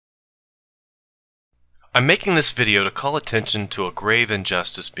I'm making this video to call attention to a grave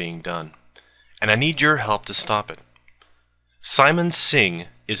injustice being done, and I need your help to stop it. Simon Singh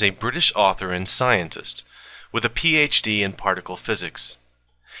is a British author and scientist with a PhD in particle physics.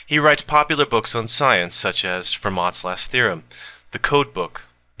 He writes popular books on science such as Fermat's Last Theorem, The Code Book,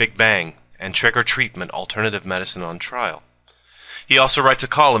 Big Bang, and Trick or Treatment: Alternative Medicine on Trial. He also writes a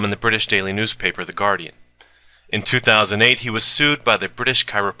column in the British daily newspaper The Guardian. In 2008, he was sued by the British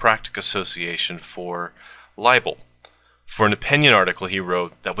Chiropractic Association for libel, for an opinion article he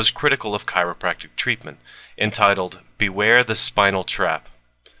wrote that was critical of chiropractic treatment, entitled "Beware the Spinal Trap."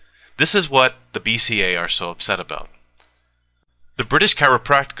 This is what the BCA are so upset about. The British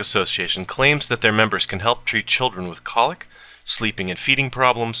Chiropractic Association claims that their members can help treat children with colic, sleeping and feeding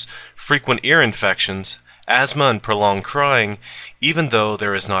problems, frequent ear infections, asthma, and prolonged crying, even though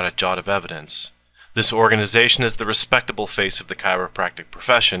there is not a jot of evidence. This organization is the respectable face of the chiropractic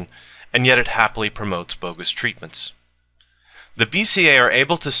profession, and yet it happily promotes bogus treatments. The BCA are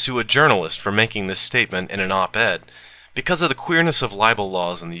able to sue a journalist for making this statement in an op-ed because of the queerness of libel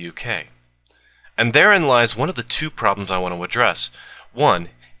laws in the UK. And therein lies one of the two problems I want to address. One,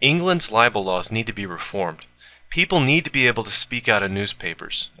 England's libel laws need to be reformed. People need to be able to speak out in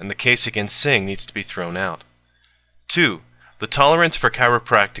newspapers, and the case against Singh needs to be thrown out. Two, the tolerance for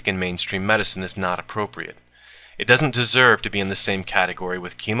chiropractic in mainstream medicine is not appropriate. It doesn't deserve to be in the same category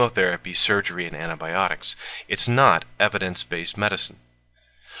with chemotherapy, surgery, and antibiotics. It's not evidence-based medicine.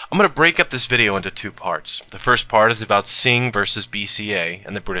 I'm going to break up this video into two parts. The first part is about Singh versus BCA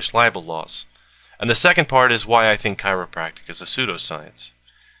and the British libel laws. And the second part is why I think chiropractic is a pseudoscience.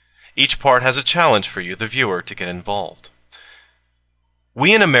 Each part has a challenge for you, the viewer, to get involved.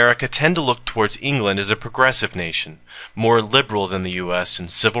 We in America tend to look towards England as a progressive nation, more liberal than the US in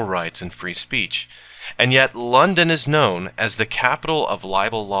civil rights and free speech, and yet London is known as the capital of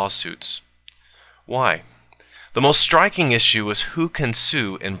libel lawsuits. Why? The most striking issue is who can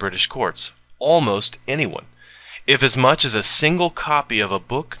sue in British courts. Almost anyone. If as much as a single copy of a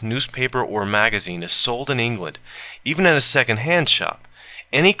book, newspaper, or magazine is sold in England, even in a second-hand shop,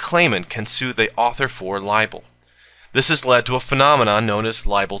 any claimant can sue the author for libel. This has led to a phenomenon known as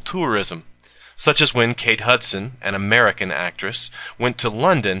libel tourism, such as when Kate Hudson, an American actress, went to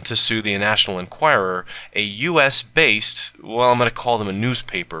London to sue the National Enquirer, a US-based, well, I'm going to call them a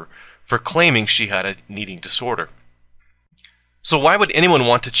newspaper, for claiming she had an eating disorder. So why would anyone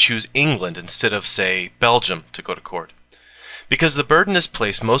want to choose England instead of, say, Belgium to go to court? Because the burden is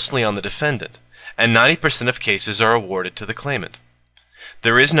placed mostly on the defendant, and 90% of cases are awarded to the claimant.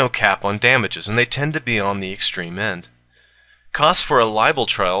 There is no cap on damages, and they tend to be on the extreme end. Costs for a libel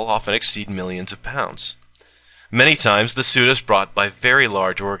trial often exceed millions of pounds. Many times the suit is brought by very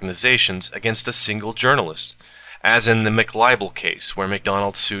large organizations against a single journalist, as in the McLibel case, where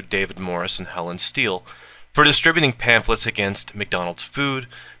McDonald's sued David Morris and Helen Steele for distributing pamphlets against McDonald's food,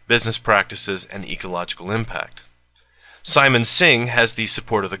 business practices, and ecological impact. Simon Singh has the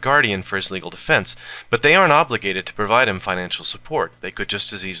support of The Guardian for his legal defense, but they aren't obligated to provide him financial support. They could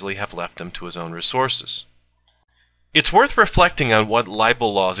just as easily have left him to his own resources. It's worth reflecting on what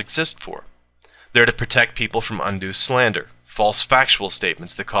libel laws exist for. They're to protect people from undue slander, false factual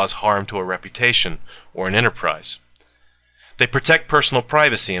statements that cause harm to a reputation or an enterprise. They protect personal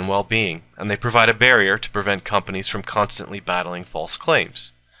privacy and well-being, and they provide a barrier to prevent companies from constantly battling false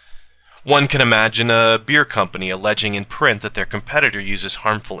claims. One can imagine a beer company alleging in print that their competitor uses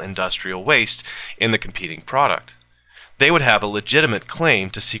harmful industrial waste in the competing product. They would have a legitimate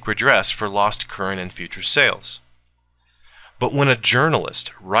claim to seek redress for lost current and future sales. But when a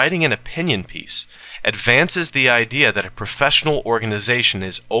journalist, writing an opinion piece, advances the idea that a professional organization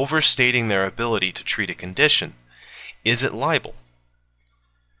is overstating their ability to treat a condition, is it libel?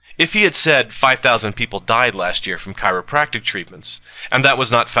 If he had said 5,000 people died last year from chiropractic treatments, and that was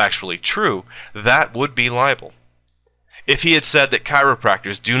not factually true, that would be libel. If he had said that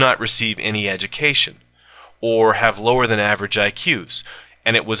chiropractors do not receive any education, or have lower than average IQs,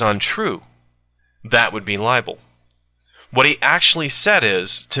 and it was untrue, that would be libel. What he actually said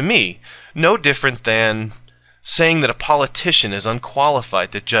is, to me, no different than saying that a politician is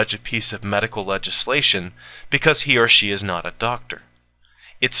unqualified to judge a piece of medical legislation because he or she is not a doctor.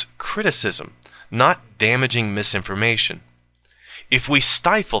 It's criticism, not damaging misinformation. If we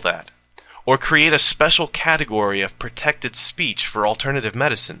stifle that, or create a special category of protected speech for alternative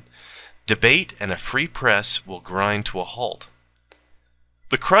medicine, debate and a free press will grind to a halt.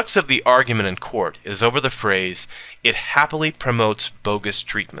 The crux of the argument in court is over the phrase, "it happily promotes bogus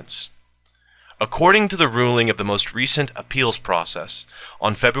treatments." According to the ruling of the most recent appeals process,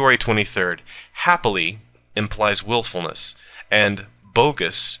 on February 23rd, happily implies willfulness, and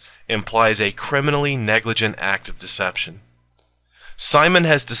bogus implies a criminally negligent act of deception. Simon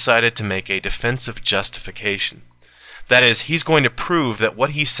has decided to make a defensive justification. That is, he's going to prove that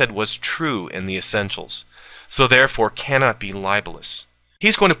what he said was true in the essentials, so therefore cannot be libelous.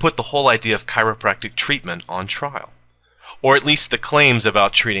 He's going to put the whole idea of chiropractic treatment on trial, or at least the claims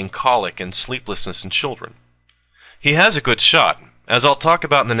about treating colic and sleeplessness in children. He has a good shot. As I'll talk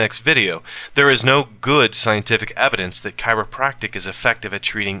about in the next video, there is no good scientific evidence that chiropractic is effective at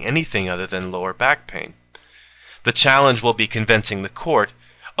treating anything other than lower back pain. The challenge will be convincing the court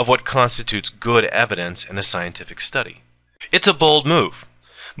of what constitutes good evidence in a scientific study. It's a bold move,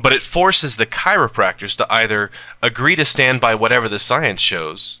 but it forces the chiropractors to either agree to stand by whatever the science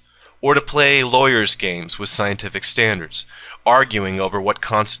shows, or to play lawyers' games with scientific standards, arguing over what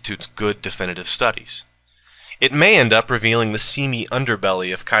constitutes good definitive studies. It may end up revealing the seamy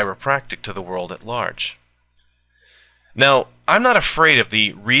underbelly of chiropractic to the world at large. Now, I'm not afraid of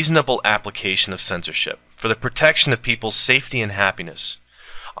the reasonable application of censorship for the protection of people's safety and happiness.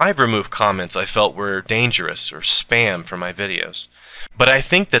 I've removed comments I felt were dangerous or spam from my videos, but I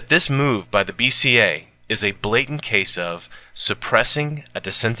think that this move by the BCA is a blatant case of suppressing a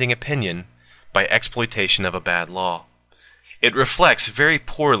dissenting opinion by exploitation of a bad law. It reflects very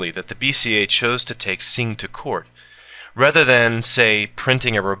poorly that the BCA chose to take Singh to court, rather than, say,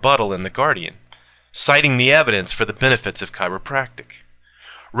 printing a rebuttal in The Guardian, citing the evidence for the benefits of chiropractic.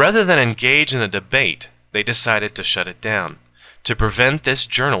 Rather than engage in a debate, they decided to shut it down, to prevent this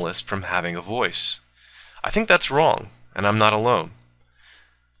journalist from having a voice. I think that's wrong, and I'm not alone.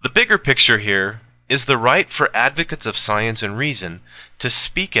 The bigger picture here is the right for advocates of science and reason to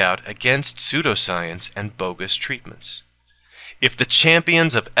speak out against pseudoscience and bogus treatments. If the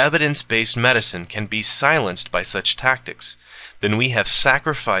champions of evidence-based medicine can be silenced by such tactics, then we have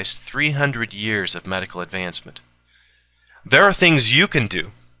sacrificed 300 years of medical advancement. There are things you can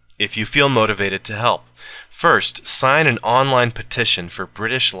do if you feel motivated to help. First, sign an online petition for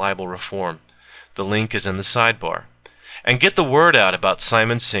British libel reform. The link is in the sidebar. And get the word out about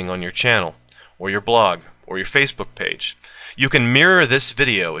Simon Singh on your channel, or your blog, or your Facebook page. You can mirror this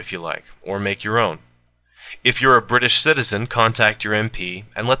video if you like, or make your own. If you're a British citizen, contact your MP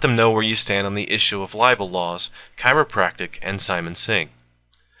and let them know where you stand on the issue of libel laws, chiropractic, and Simon Singh.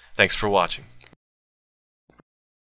 Thanks for watching.